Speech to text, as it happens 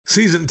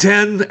Season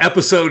 10,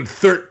 Episode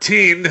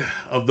 13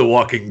 of The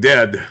Walking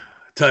Dead,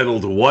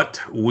 titled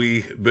What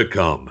We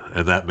Become.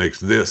 And that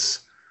makes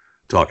this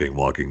Talking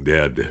Walking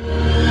Dead.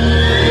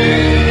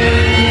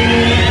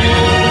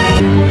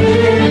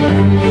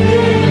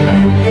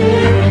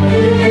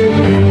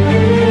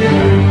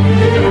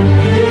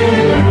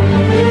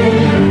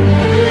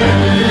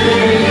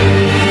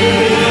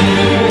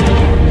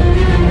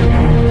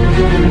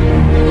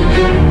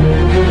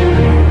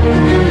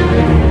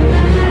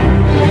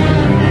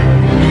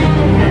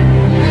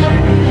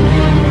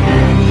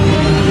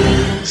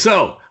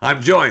 So,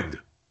 I'm joined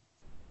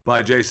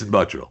by Jason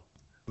Buttrill,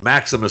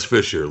 Maximus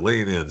Fisher.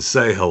 Lean in,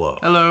 say hello.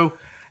 Hello.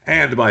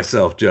 And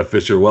myself, Jeff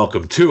Fisher.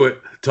 Welcome to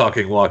it,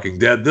 Talking Walking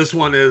Dead. This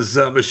one is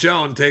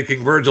Michonne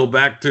taking Virgil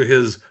back to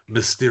his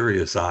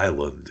mysterious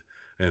island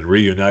and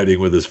reuniting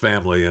with his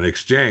family in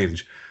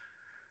exchange.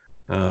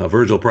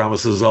 Virgil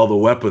promises all the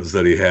weapons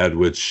that he had,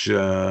 which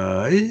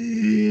didn't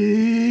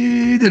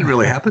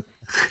really happen.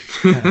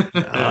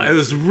 It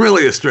was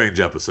really a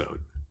strange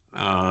episode.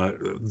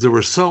 There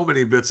were so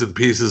many bits and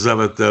pieces of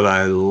it that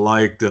I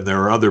liked, and there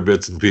were other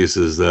bits and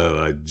pieces that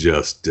I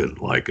just didn't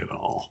like at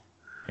all.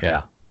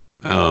 Yeah.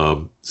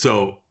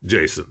 So,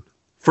 Jason,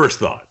 first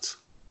thoughts.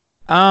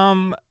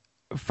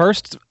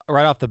 First,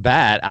 right off the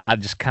bat,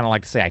 I'd just kind of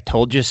like to say I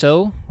told you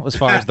so, as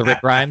far as the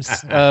Rick Grimes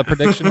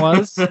prediction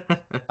was.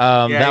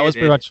 That was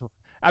pretty much...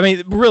 I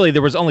mean, really,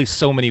 there was only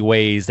so many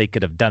ways they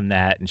could have done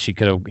that, and she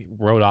could have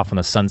rode off on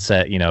the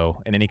sunset, in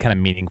any kind of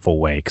meaningful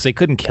way, because they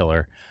couldn't kill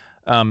her.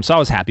 So I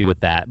was happy with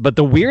that. But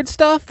the weird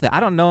stuff, that I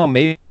don't know,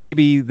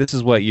 maybe this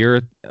is what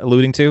you're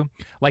alluding to,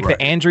 like right.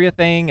 The Andrea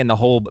thing and the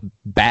whole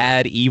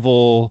bad,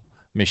 evil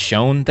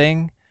Michonne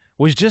thing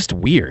was just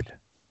weird.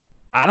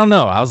 I don't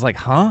know. I was like,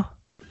 huh?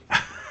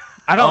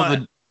 I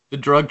don't. The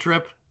drug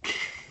trip.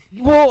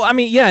 Well, I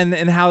mean, yeah,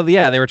 and how,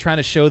 they were trying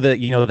to show that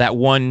that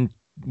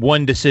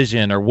one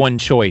decision or one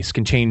choice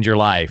can change your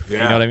life.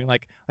 Yeah. You know what I mean?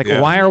 Like,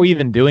 why are we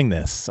even doing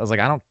this? I was like,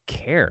 I don't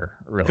care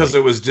really, because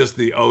it was just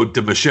the ode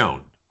to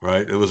Michonne.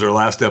 Right, it was her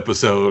last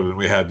episode, and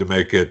we had to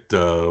make it.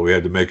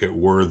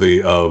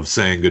 Worthy of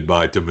saying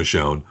goodbye to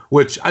Michonne,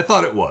 which I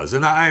thought it was,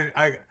 and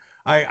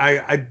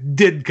I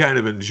did kind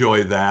of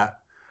enjoy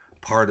that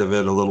part of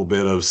it a little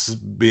bit of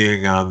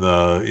being on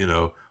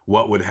the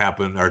what would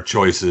happen, our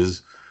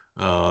choices.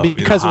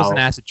 Because it was an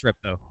acid trip,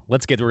 though.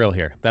 Let's get real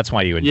here. That's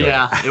why you enjoyed it.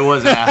 Yeah, it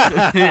was an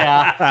acid.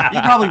 Yeah,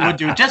 you probably would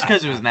do it just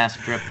because it was an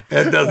acid trip.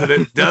 It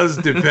does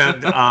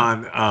depend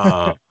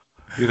on.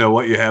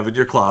 What you have in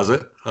your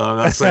closet. I'm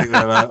not saying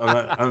that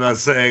I'm not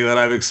saying that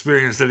I've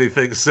experienced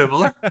anything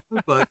similar,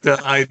 but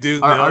I do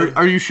know.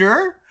 Are you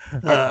sure?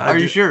 Are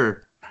you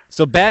sure?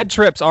 So bad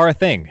trips are a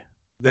thing.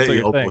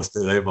 They most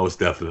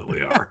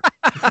definitely are.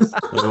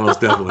 They most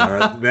definitely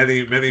are.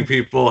 Many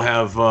people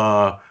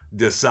have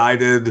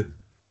decided.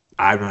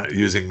 I'm not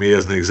using me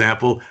as an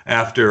example.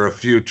 After a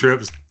few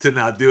trips, to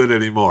not do it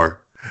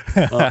anymore.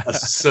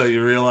 So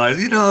you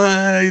realize, you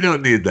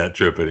don't need that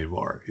trip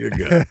anymore. You're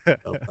good.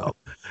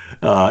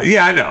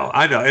 Yeah, I know.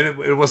 And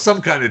it was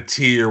some kind of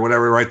tea or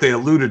whatever, right? They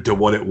alluded to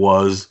what it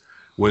was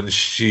when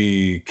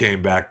she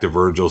came back to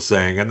Virgil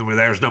saying, and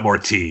there's no more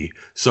tea.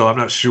 So I'm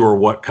not sure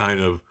what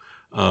kind of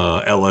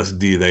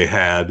LSD they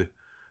had,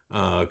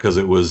 because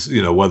it was,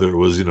 whether it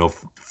was,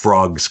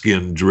 frog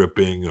skin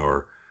dripping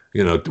or,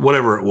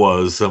 whatever it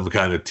was, some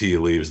kind of tea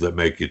leaves that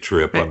make you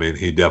trip. I mean,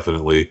 he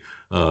definitely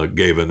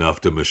gave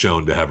enough to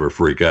Michonne to have her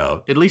freak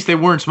out. At least they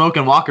weren't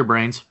smoking Walker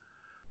brains.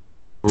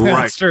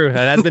 Right. That's true.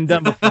 That has been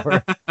done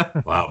before.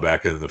 Wow,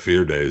 back in the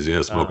fear days,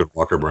 smoking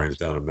Walker brains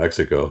down in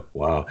Mexico.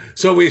 Wow.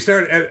 So we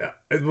started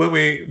when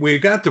we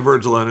got to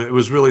Virgil, and it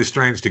was really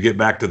strange to get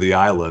back to the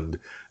island,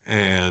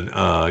 and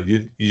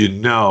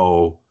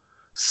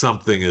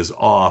something is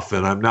off,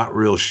 and I'm not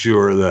real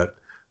sure that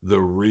the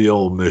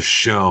real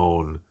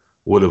Michonne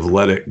would have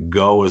let it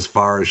go as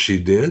far as she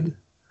did.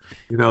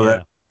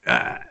 That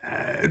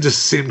it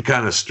just seemed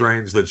kind of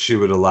strange that she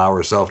would allow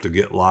herself to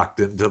get locked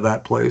into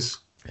that place.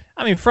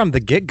 I mean, from the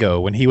get-go,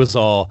 when he was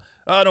all,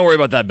 "Oh, don't worry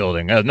about that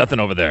building. Nothing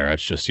over there.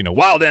 It's just,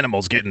 wild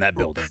animals get in that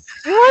building."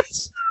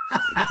 What?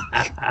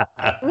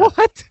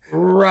 What?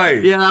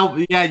 Right.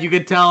 Yeah, you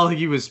could tell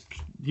he was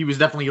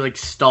definitely like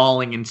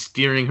stalling and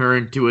steering her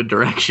into a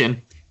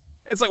direction.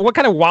 It's like, what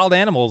kind of wild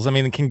animals,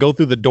 can go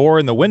through the door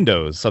and the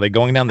windows? Are they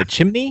going down the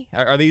chimney?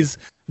 Are these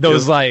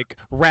those like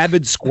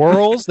rabid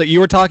squirrels that you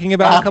were talking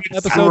about a couple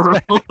episodes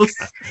back?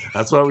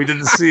 That's why we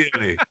didn't see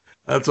any.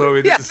 That's why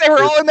we didn't. Yes, they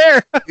were all in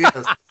there.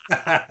 Yes.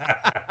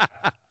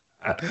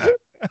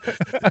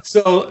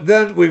 So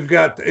then we've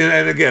got,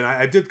 and again,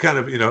 I did kind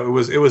of, it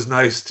was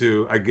nice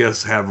to, I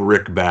guess, have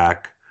Rick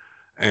back,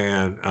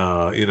 and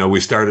we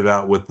started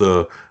out with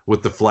the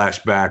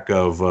flashback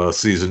of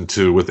season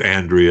 2 with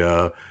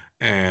Andrea,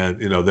 and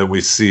then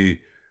we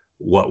see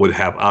what would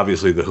happen.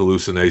 Obviously, the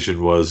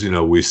hallucination was,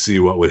 we see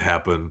what would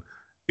happen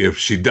if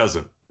she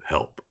doesn't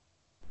help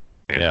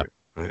Andrea.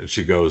 Yeah. And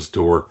she goes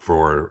to work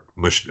for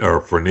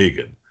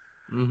Negan.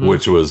 Mm-hmm.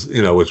 which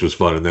was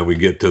fun. And then we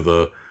get to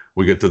the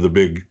we get to the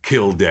big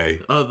kill day.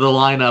 The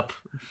lineup.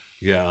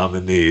 Yeah, on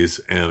the knees,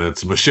 and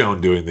it's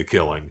Michonne doing the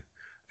killing.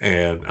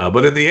 And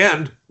but in the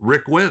end,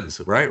 Rick wins,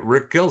 right?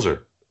 Rick kills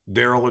her.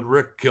 Daryl and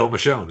Rick kill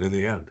Michonne in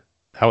the end.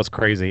 That was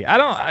crazy.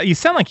 You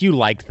sound like you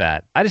liked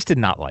that. I just did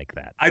not like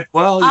that. I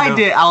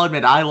did. I'll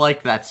admit I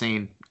liked that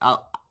scene.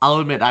 I'll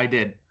admit I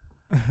did.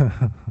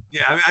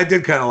 Yeah, I mean, I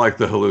did kind of like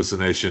the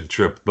hallucination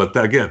trip, but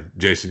again,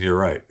 Jason, you're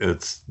right.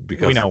 It's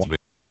because we know. it's me.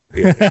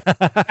 Yeah.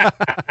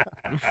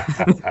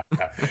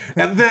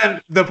 And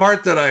then the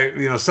part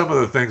that some of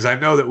the things I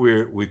know that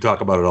we talk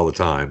about it all the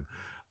time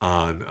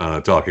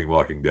on Talking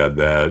Walking Dead,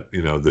 that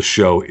the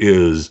show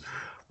is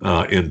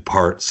in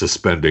part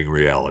suspending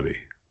reality,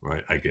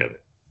 right? I get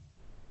it.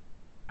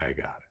 I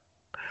got it.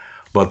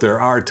 But there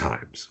are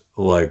times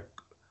like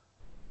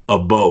a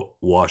boat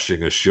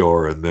washing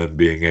ashore and then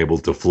being able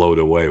to float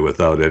away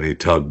without any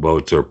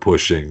tugboats or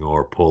pushing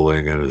or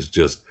pulling, and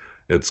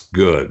it's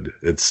good.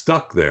 It's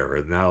stuck there,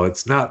 and now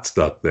it's not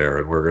stuck there,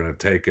 and we're going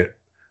to take it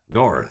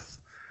north.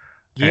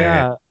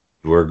 Yeah. And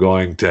we're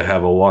going to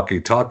have a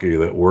walkie-talkie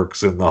that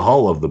works in the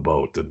hull of the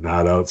boat and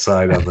not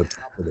outside on the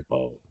top of the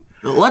boat.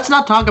 Let's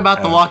not talk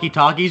about the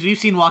walkie-talkies. We've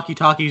seen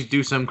walkie-talkies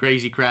do some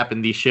crazy crap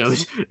in these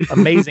shows.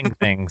 Amazing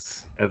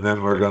things. And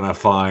then we're going to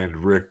find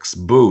Rick's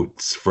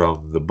boots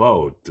from the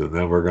boat. And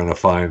then we're going to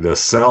find a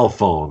cell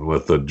phone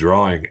with a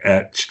drawing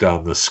etched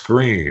on the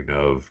screen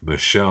of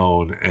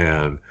Michonne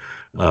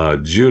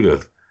and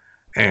Judith.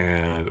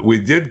 And we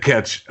did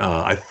catch,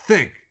 I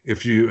think,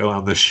 if you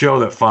on the show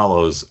that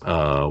follows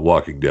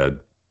Walking Dead,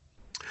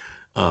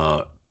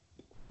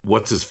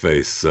 what's his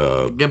face?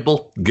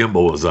 Gimble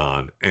was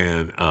on,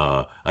 and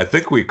I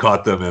think we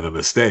caught them in a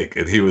mistake,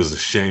 and he was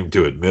ashamed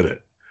to admit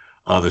it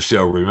on the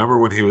show. Remember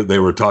when they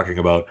were talking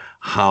about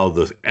how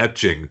the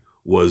etching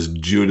was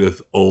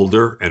Judith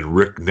older, and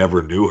Rick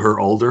never knew her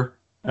older?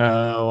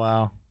 Oh,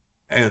 wow.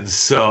 And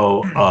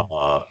so,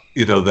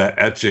 that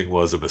etching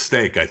was a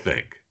mistake, I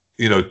think.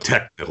 A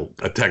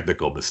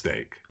technical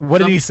mistake. What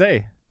did he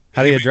say?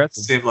 How did he address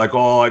it? It seemed like,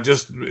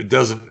 it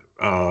doesn't,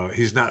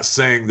 he's not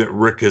saying that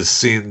Rick has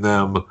seen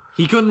them.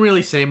 He couldn't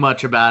really say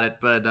much about it,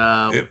 but...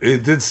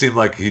 It did seem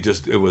like he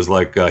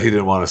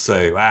didn't want to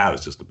say, it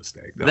was just a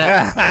mistake. No.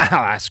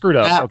 I screwed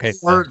up. Okay.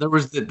 There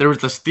was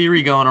this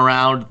theory going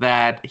around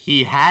that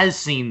he has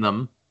seen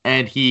them,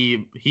 and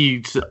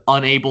he's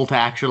unable to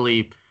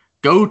actually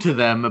go to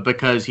them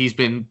because he's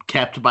been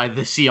kept by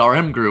the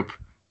CRM group,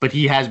 but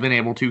he has been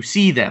able to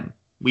see them.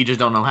 We just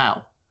don't know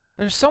how.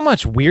 There's so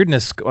much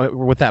weirdness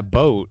with that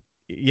boat.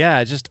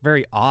 Yeah, it's just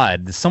very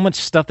odd. There's so much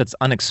stuff that's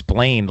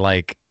unexplained.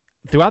 Like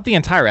throughout the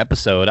entire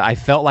episode, I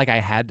felt like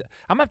I'm gonna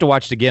have to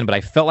watch it again, but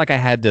I felt like I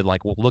had to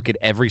look at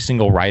every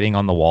single writing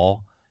on the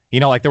wall.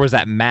 Like there was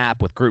that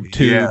map with group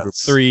 2, yes. Group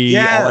 3.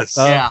 Yes.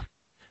 Yeah.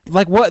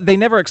 Like what? They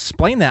never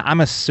explained that.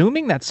 I'm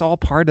assuming that's all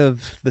part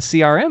of the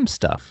CRM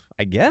stuff.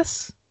 I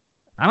guess.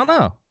 I don't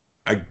know.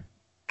 I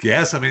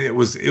guess. I mean, it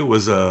was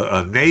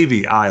a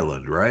Navy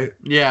island, right?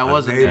 Yeah, it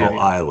was a naval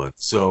island.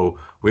 So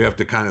we have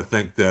to kind of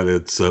think that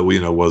it's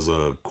was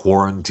a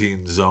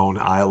quarantine zone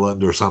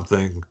island or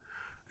something.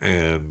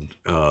 And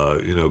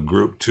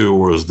group 2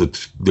 was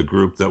the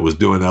group that was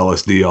doing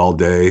LSD all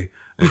day,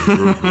 and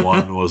group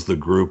 1 was the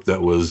group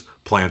that was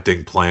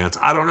planting plants.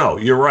 I don't know.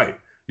 You're right.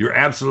 You're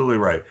absolutely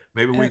right.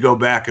 Maybe we go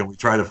back and we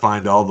try to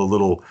find all the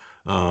little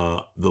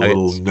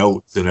little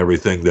notes and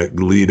everything that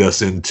lead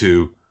us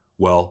into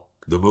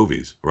the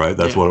movies, right?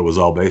 That's what it was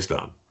all based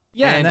on.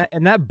 Yeah,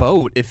 and that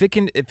boat, if it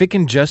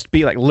can just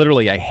be like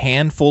literally a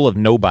handful of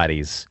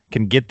nobodies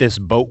can get this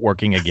boat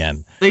working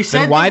again.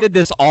 Then why did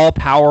this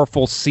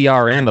all-powerful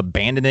CRM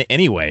abandon it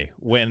anyway?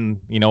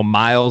 When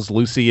Miles,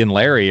 Lucy, and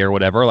Larry or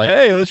whatever,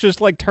 hey, let's just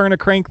turn a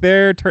crank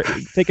there,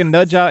 take a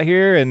nudge out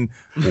here, and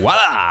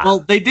voila. Well,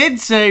 they did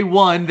say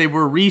they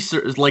were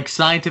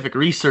scientific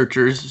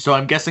researchers, so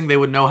I'm guessing they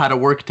would know how to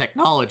work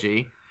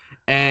technology,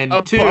 and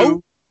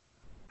two.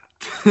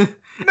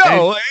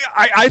 No,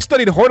 I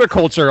studied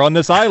horticulture on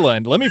this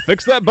island. Let me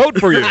fix that boat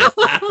for you.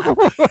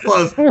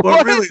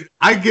 well, really,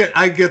 I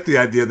get the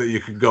idea that you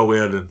can go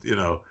in and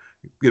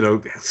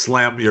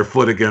slam your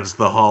foot against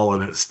the hull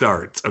and it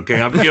starts.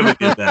 Okay, I'm giving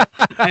you that.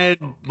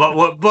 But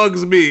what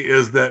bugs me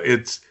is that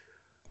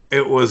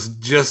it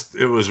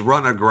was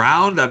run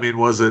aground. I mean,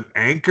 was it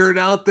anchored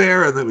out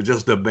there and it was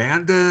just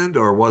abandoned,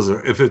 or was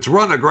it? If it's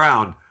run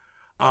aground,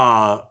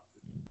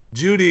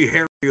 Judy,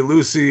 Harry,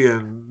 Lucy,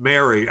 and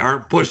Mary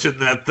aren't pushing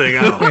that thing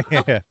out.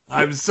 Yeah.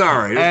 I'm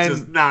sorry. It's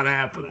just not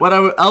happening. What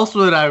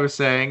I was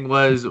saying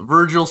was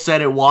Virgil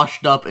said it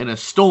washed up in a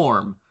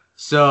storm.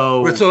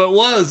 So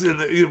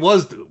it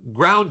was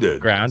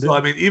grounded. So,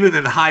 I mean, even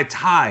in high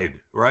tide,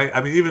 right?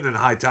 I mean, even in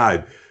high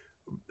tide,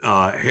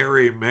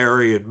 Harry,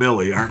 Mary, and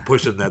Millie aren't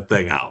pushing that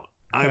thing out.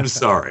 I'm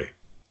sorry.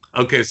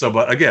 Okay,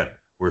 but again,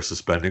 we're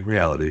suspending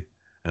reality.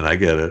 And I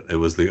get it. It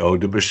was the Ode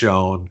to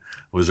Michonne. It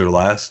was her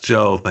last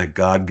show. Thank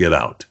God, get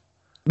out.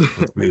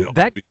 Be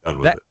done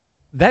with it.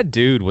 That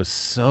dude was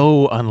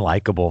so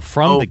unlikable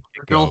from the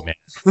get-go,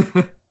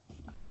 man.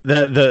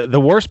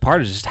 The worst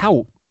part is just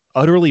how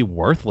utterly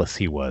worthless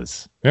he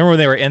was. Remember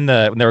when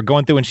they were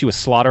going through and she was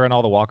slaughtering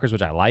all the walkers,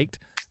 which I liked.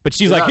 But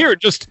she's like, here,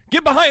 just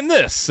get behind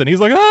this. And he's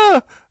like,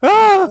 ah.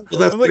 Well,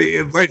 that's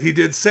right. He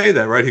did say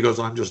that, right? He goes,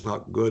 I'm just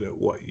not good at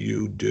what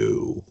you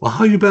do. Well,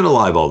 how you been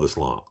alive all this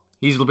long?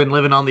 He's been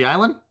living on the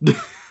island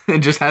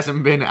and just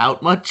hasn't been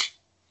out much.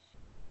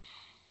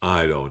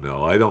 I don't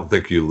know. I don't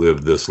think you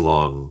lived this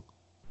long.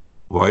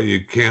 Why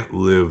you can't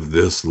live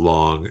this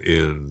long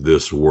in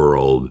this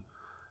world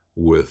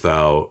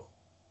without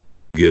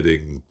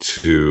getting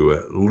to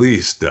at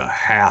least a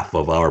half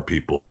of our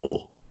people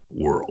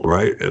world,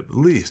 right? At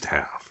least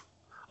half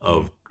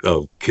of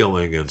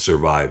killing and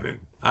surviving.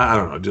 I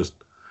don't know. Just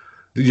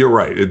you're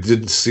right. It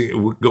didn't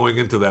seem going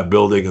into that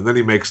building, and then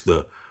he makes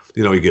the,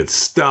 he gets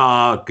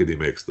stuck and he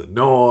makes the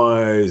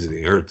noise and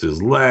he hurts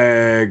his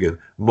leg and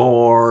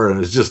more,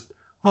 and it's just,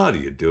 what are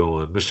you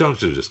doing? Michonne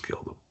should have just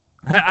killed him.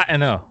 I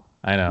know.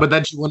 But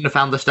then she wouldn't have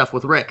found the stuff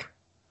with Rick.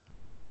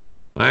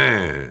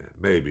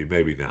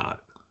 Maybe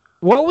not.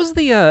 What was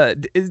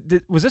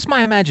the was this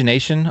my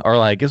imagination, or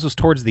like this was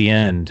towards the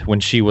end when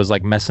she was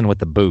like messing with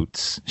the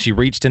boots? She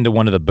reached into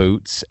one of the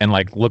boots and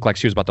like looked like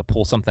she was about to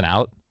pull something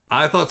out.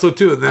 I thought so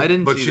too, I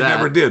didn't but see she that.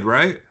 never did,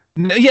 right?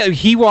 No, yeah,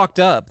 he walked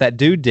up, that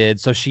dude did,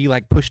 so she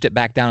like pushed it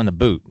back down in the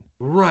boot.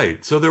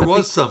 Right. So there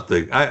was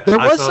something. There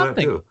was saw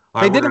something. That too.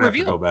 They didn't have to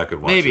reveal. go back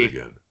and watch it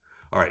again.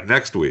 All right,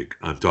 next week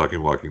on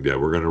Talking Walking Dead,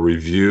 we're going to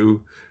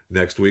review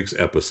next week's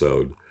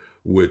episode,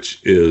 which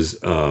is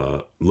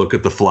look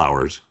at the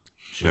flowers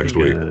next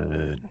week.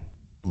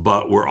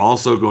 But we're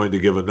also going to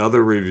give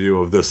another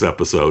review of this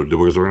episode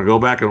because we're going to go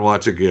back and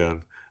watch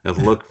again and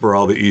look for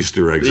all the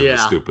Easter eggs in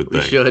the stupid thing.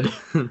 We should.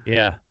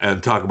 Yeah.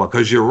 And talk about,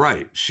 because you're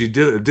right. It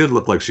did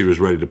look like she was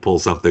ready to pull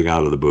something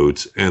out of the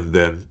boots and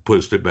then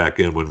pushed it back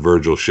in when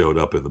Virgil showed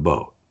up in the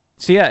boat.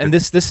 So yeah, and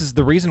this is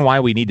the reason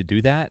why we need to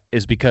do that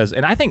is because,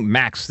 and I think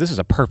Max, this is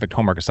a perfect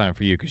homework assignment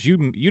for you because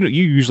you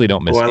usually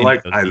don't miss. I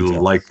like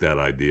that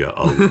idea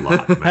a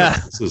lot,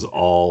 man. This is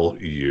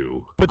all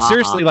you. But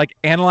seriously, like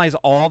analyze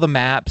all the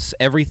maps,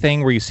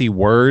 everything where you see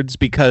words,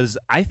 because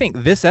I think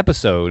this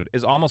episode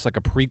is almost like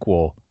a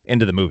prequel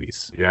into the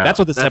movies. Yeah, that's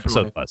what this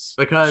episode was.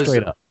 Because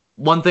straight up.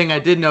 One thing I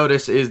did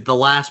notice is the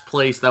last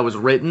place that was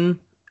written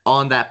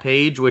on that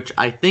page, which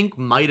I think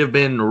might have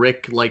been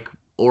Rick,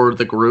 or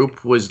the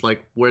group was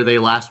where they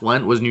last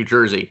went, was New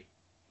Jersey.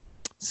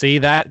 See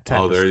that?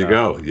 Oh, there you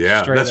go.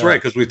 Yeah, straight that's up.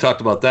 right. Because we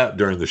talked about that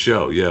during the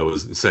show. Yeah, it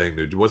was saying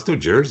what's New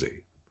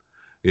Jersey?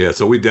 Yeah,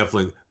 so we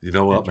definitely, you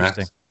know what,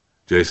 Max?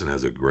 Jason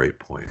has a great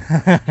point.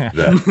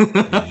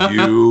 That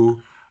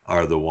you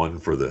are the one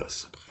for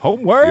this.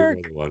 Homework.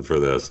 You're the one for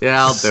this.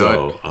 Yeah, I'll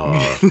do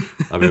it.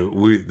 I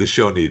mean, the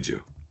show needs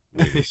you.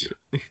 We need you.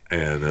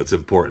 And it's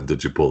important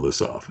that you pull this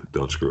off.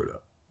 Don't screw it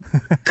up.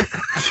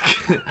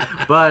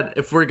 But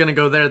if we're gonna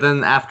go there,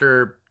 then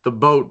after the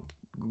boat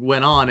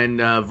went on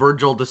and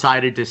Virgil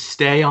decided to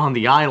stay on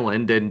the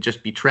island and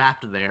just be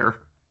trapped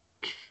there.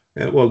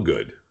 Yeah, well,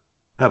 good.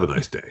 Have a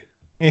nice day.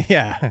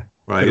 Yeah.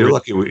 Right. You're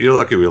lucky. You're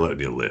lucky we're letting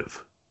you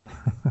live.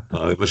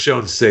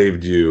 Michonne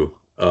saved you.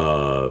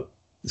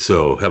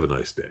 So have a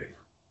nice day.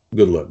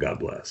 Good luck. God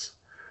bless.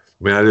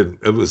 I mean,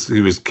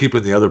 he was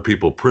keeping the other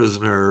people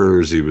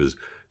prisoners. He was,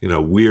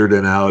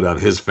 weirding out on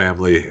his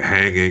family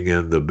hanging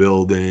in the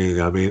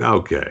building. I mean,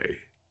 okay.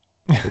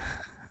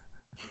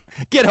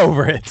 Get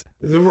over it.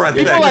 Right,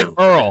 people like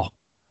Earl.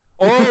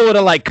 Earl would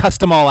have cussed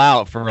them all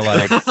out for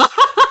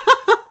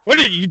what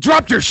did you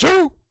dropped your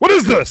shoe? What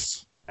is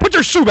this? Put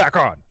your shoe back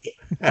on.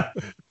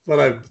 But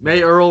I'm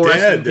May Earl dead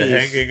rest in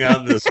peace. hanging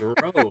on this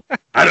rope.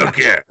 I don't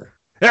care.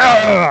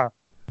 Yeah.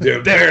 You're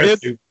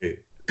embarrassing me.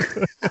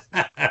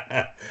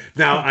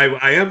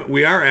 Now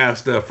we are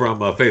asked from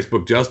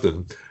Facebook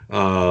Justin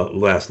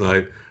last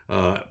night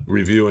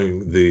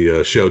reviewing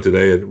the show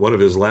today, and one of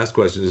his last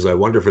questions is, I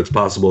wonder if it's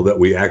possible that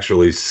we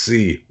actually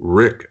see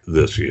Rick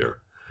this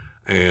year.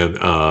 And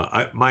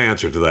my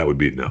answer to that would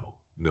be no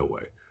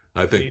way.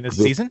 I think this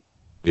season,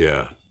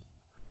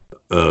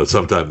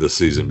 sometime this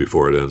season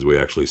before it ends we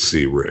actually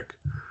see Rick.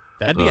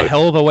 That'd be a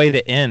hell of a way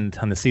to end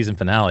on the season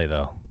finale,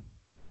 though.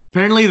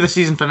 Apparently, the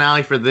season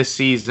finale for this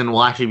season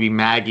will actually be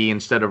Maggie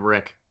instead of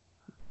Rick.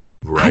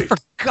 Right. I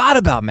forgot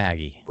about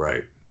Maggie.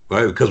 Right.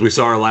 Because we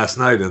saw her last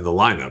night in the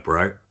lineup,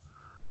 right?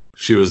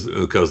 She was,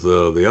 because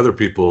the other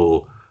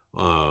people,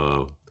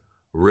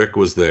 Rick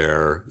was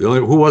there.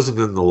 Who wasn't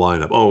in the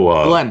lineup?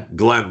 Oh, Glenn.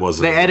 Glenn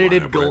wasn't. They in the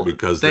edited lineup, right?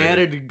 Because they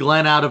edited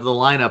Glenn out of the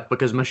lineup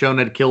because Michonne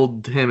had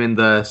killed him in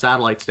the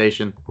satellite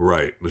station.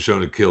 Right. Michonne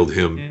had killed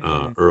him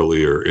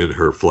earlier in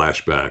her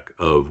flashback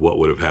of what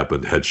would have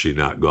happened had she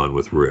not gone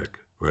with Rick.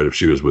 Right, if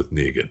she was with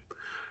Negan.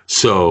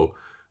 So,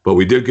 but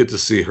we did get to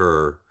see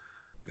her,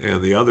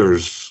 and the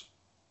others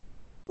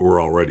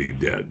were already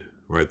dead.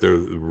 Right there,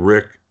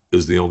 Rick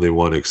is the only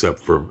one except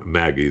for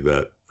Maggie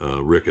that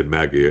Rick and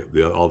Maggie.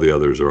 All the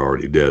others are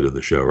already dead in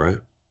the show, right?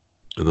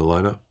 In the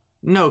lineup.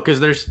 No, because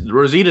there's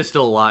Rosita's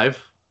still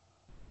alive.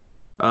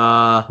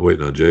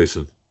 Waiting on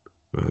Jason.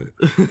 Right.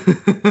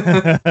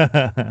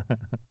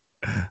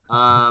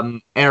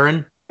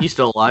 Aaron. He's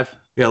still alive.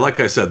 Yeah, like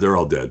I said, they're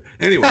all dead.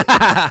 Anyway.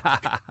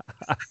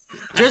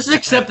 Just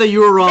accept that you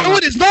were wrong. No,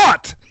 it is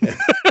not.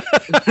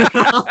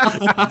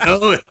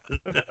 No.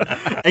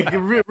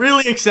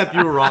 Really accept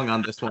you were wrong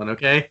on this one,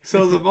 okay?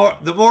 So the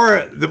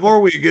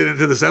more we get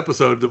into this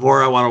episode, the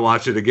more I want to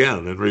watch it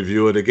again and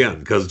review it again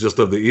because just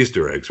of the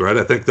Easter eggs, right?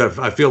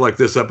 I feel like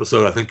this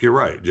episode. I think you're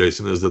right,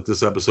 Jason. Is that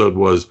this episode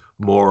was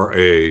more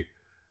a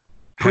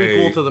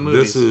prequel to the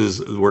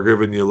movies. We're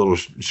giving you little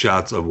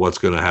shots of what's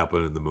going to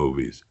happen in the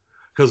movies.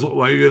 Because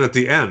while you're at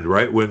the end,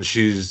 right, when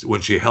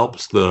she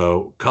helps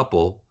the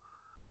couple,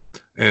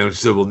 and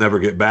she said we'll never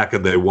get back,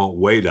 and they won't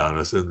wait on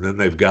us, and then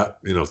they've got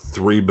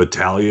 3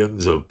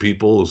 battalions of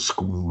people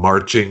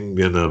marching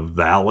in a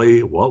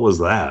valley. What was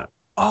that?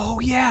 Oh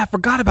yeah, I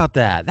forgot about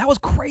that. That was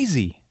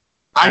crazy.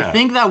 I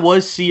think that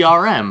was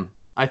CRM.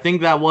 I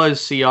think that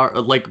was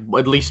like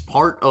at least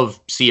part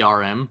of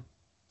CRM.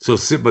 So,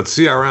 but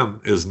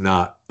CRM is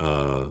not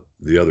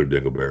the other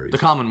Dingleberries. The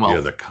Commonwealth.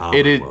 Yeah, the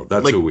Commonwealth.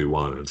 That's like, who we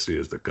wanted to see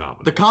as the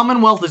Commonwealth. The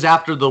Commonwealth is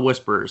after the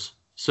Whisperers.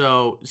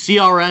 So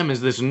CRM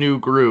is this new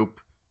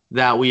group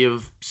that we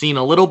have seen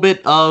a little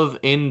bit of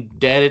in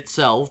Dead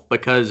itself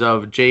because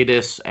of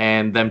Jadis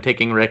and them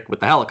taking Rick with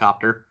the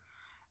helicopter.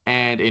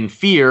 And in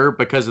Fear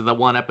because of the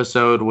one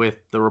episode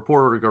with the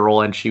reporter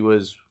girl and she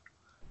was...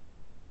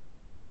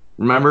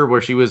 Remember where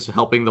she was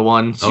helping the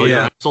one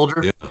soldier?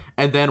 Yeah.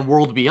 And then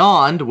World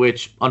Beyond,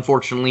 which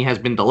unfortunately has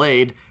been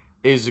delayed,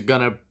 is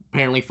going to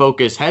apparently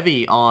focus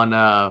heavy on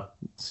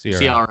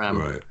CRM.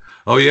 Right.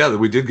 Oh, yeah,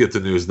 we did get the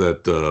news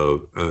that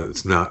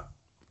it's not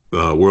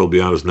World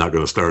Beyond is not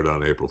going to start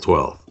on April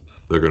 12th.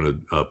 They're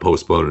going to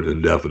postpone it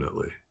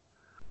indefinitely.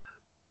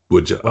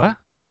 What?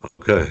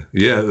 Okay.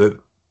 Yeah,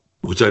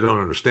 which I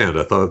don't understand.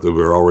 I thought that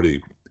we were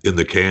already in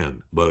the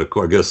can. But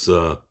I guess,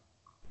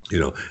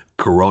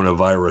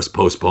 coronavirus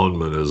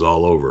postponement is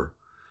all over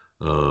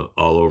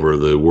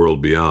the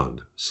World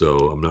Beyond.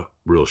 So I'm not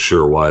real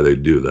sure why they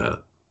do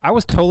that. I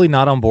was totally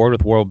not on board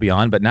with World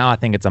Beyond, but now I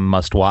think it's a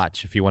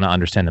must-watch if you want to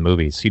understand the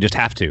movies. You just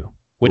have to,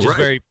 which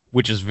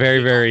is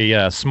very,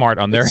 very smart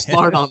on their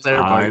smart on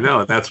their part. I know,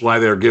 and that's why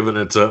they're giving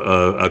it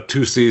a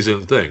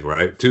 2-season thing,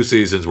 right? 2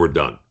 seasons were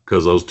done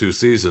because those 2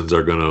 seasons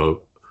are going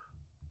to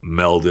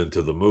meld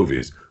into the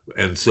movies,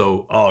 and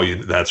so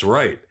that's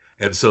right.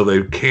 And so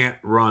they can't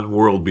run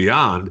World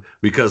Beyond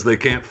because they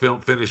can't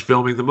finish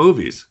filming the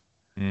movies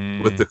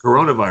with the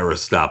coronavirus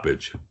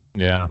stoppage.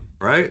 Yeah.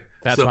 Right?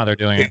 That's why they're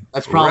doing it.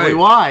 That's probably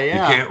why,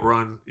 yeah.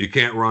 You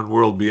can't run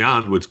World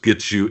Beyond, which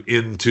gets you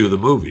into the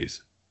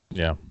movies.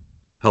 Yeah.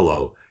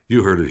 Hello.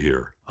 You heard it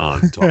here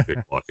on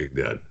Talking Walking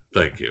Dead.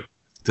 Thank you.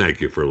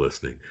 Thank you for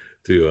listening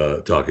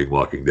to Talking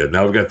Walking Dead.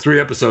 Now we've got 3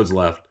 episodes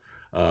left.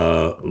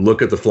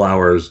 Look at the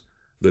Flowers,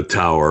 The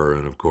Tower,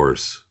 and of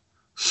course,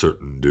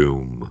 Certain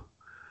Doom.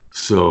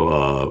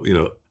 So,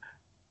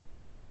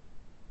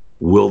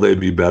 will they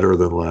be better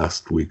than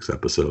last week's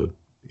episode?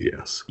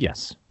 Yes.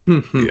 Yes.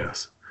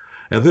 Yes.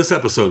 And this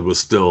episode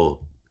was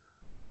still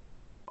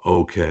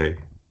okay.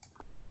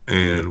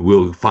 And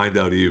we'll find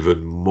out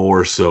even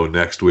more so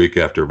next week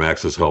after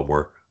Max's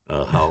homework,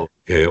 how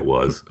okay it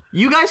was.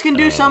 You guys can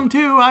do some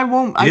too. I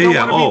won't. I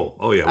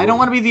don't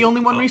want to be the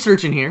only one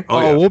researching here.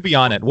 We'll be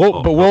on it.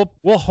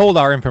 We'll hold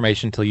our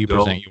information until you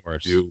present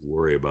yours. You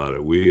worry about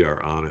it. We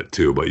are on it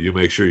too. But you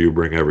make sure you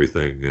bring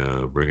everything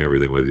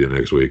with you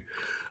next week,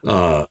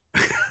 and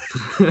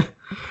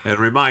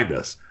remind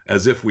us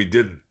as if we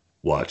didn't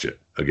watch it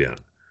again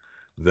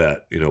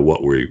that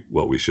what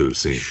we should have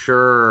seen.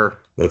 Sure.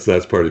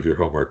 That's part of your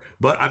homework.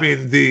 But I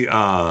mean the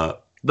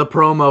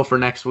promo for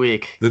next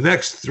week. The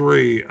next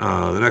three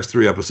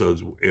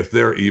episodes, if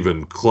they're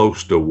even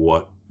close to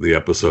what the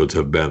episodes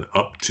have been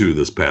up to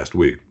this past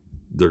week,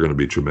 they're going to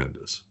be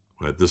tremendous.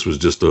 Right? This was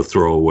just a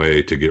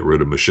throwaway to get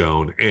rid of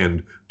Michonne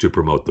and to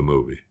promote the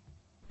movie.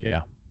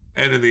 Yeah.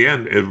 And in the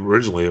end,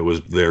 originally it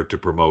was there to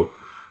promote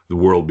the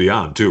World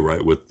Beyond too,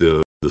 right? With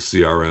the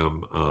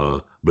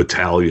CRM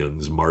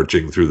battalions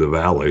marching through the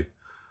valley,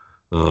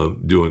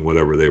 doing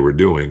whatever they were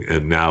doing.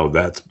 And now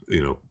that's,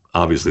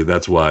 obviously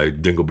that's why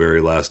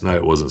Dingleberry last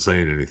night wasn't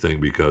saying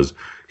anything, because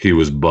he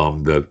was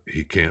bummed that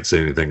he can't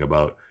say anything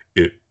about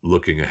it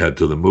looking ahead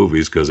to the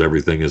movies because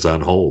everything is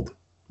on hold.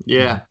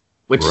 Yeah,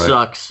 which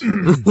sucks.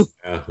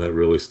 Yeah, that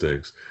really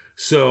stinks.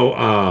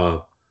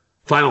 So,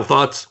 final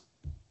thoughts,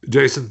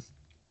 Jason?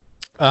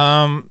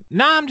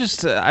 I'm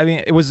just,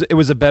 it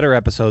was a better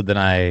episode than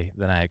I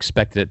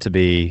expected it to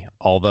be,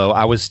 although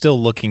I was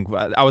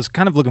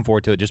kind of looking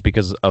forward to it just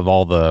because of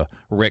all the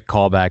Rick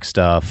callback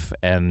stuff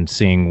and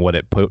seeing what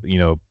it put,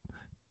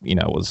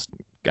 was,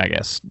 I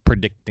guess,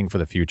 predicting for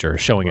the future,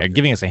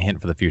 giving us a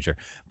hint for the future.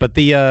 But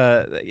it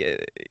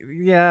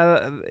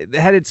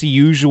had its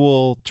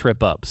usual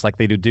trip ups like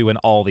they do in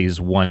all these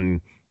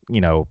when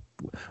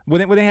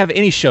they have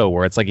any show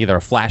where it's like either a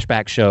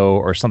flashback show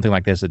or something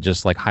like this that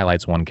just like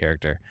highlights one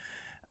character.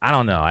 I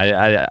don't know.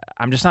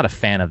 I'm just not a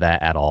fan of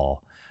that at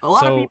all. A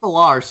lot of people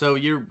are. So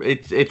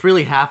it's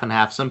really half and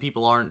half. Some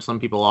people aren't. Some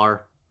people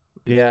are.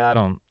 Yeah, I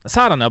don't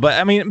know, but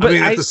I mean,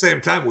 at the same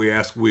time, we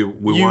want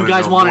to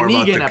know more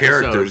about the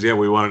characters. Yeah,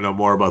 we want to know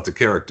more about the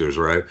characters,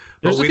 right?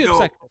 There's but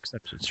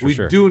we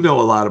do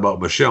know a lot about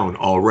Michonne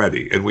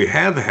already, and we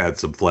have had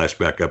some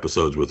flashback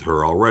episodes with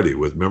her already.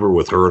 Remember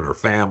with her and her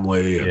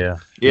family, and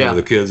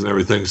the kids and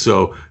everything.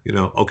 So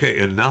okay,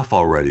 enough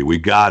already. We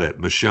got it,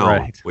 Michonne.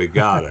 Right. We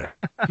got it.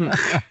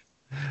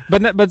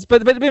 But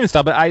even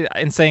still,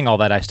 in saying all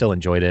that, I still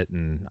enjoyed it,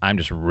 and I'm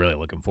just really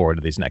looking forward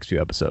to these next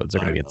few episodes. They're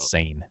going to be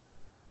insane.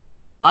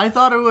 I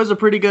thought it was a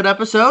pretty good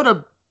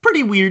episode.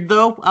 Pretty weird,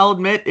 though, I'll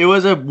admit. It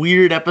was a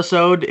weird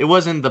episode. It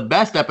wasn't the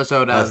best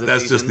episode out of the season.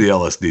 That's just the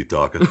LSD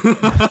talking.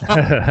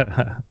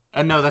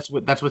 No, that's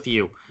with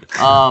you.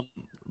 But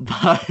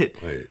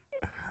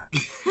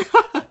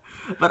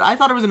but I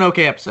thought it was an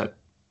okay episode.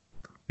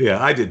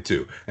 Yeah, I did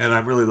too. And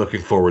I'm really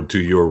looking forward to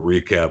your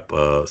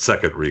recap,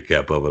 second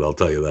recap of it, I'll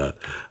tell you that.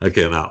 I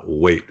cannot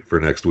wait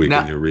for next week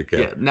in your recap.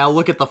 Yeah, now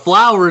look at the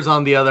flowers,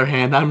 on the other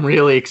hand, I'm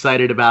really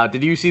excited about.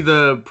 Did you see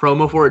the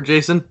promo for it,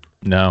 Jason?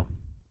 No.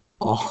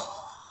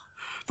 Oh,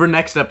 for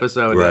next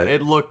episode, right.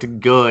 It looked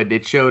good.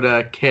 It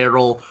showed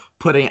Carol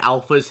putting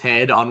Alpha's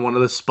head on one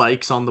of the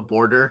spikes on the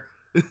border.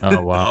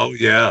 Oh, wow. Oh,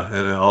 yeah.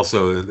 And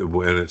also,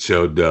 when it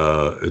showed,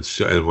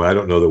 and I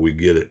don't know that we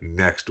get it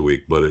next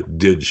week, but it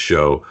did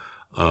show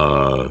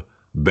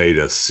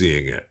Beta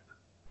seeing it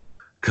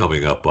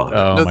coming up on it.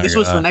 No, this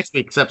was for next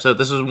week's episode.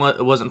 This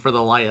wasn't for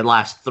the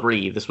last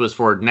three. This was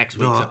for next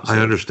week's episode. I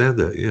understand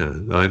that. Yeah,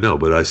 I know,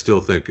 but I still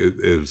think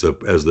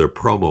as they're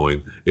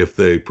promoting, if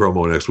they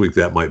promo next week,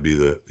 that might be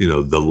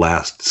the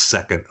last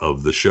second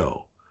of the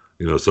show.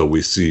 So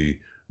we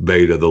see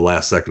Beta, the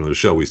last second of the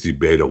show, we see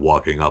Beta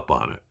walking up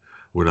on it.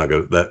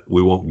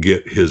 We won't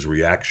get his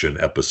reaction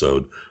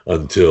episode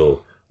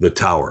until the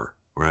tower.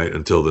 Right,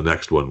 until the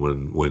next one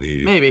when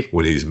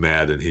he's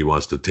mad and he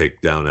wants to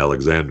take down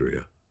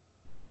Alexandria.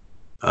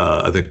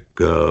 I think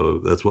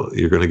that's what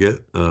you're going to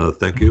get.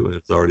 Thank you.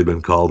 It's already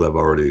been called. I've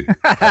already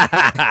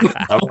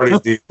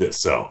deemed it.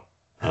 So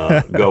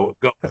go with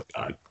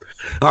God.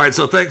 All right.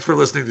 So thanks for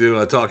listening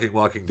to Talking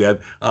Walking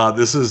Dead.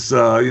 This is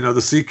the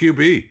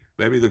CQB,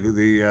 maybe the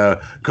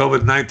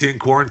COVID-19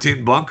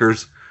 quarantine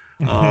bunkers.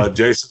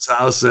 Jason's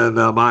house and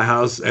my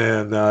house,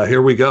 and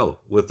here we go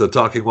with the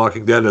Talking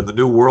Walking Dead and the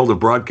new world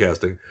of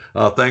broadcasting.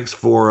 Thanks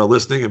for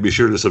listening, and be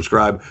sure to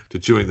subscribe to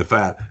Chewing the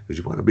Fat, because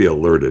you want to be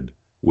alerted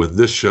when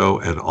this show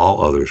and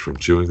all others from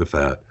Chewing the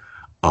Fat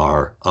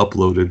are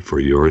uploaded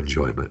for your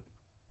enjoyment.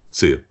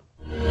 See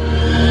you.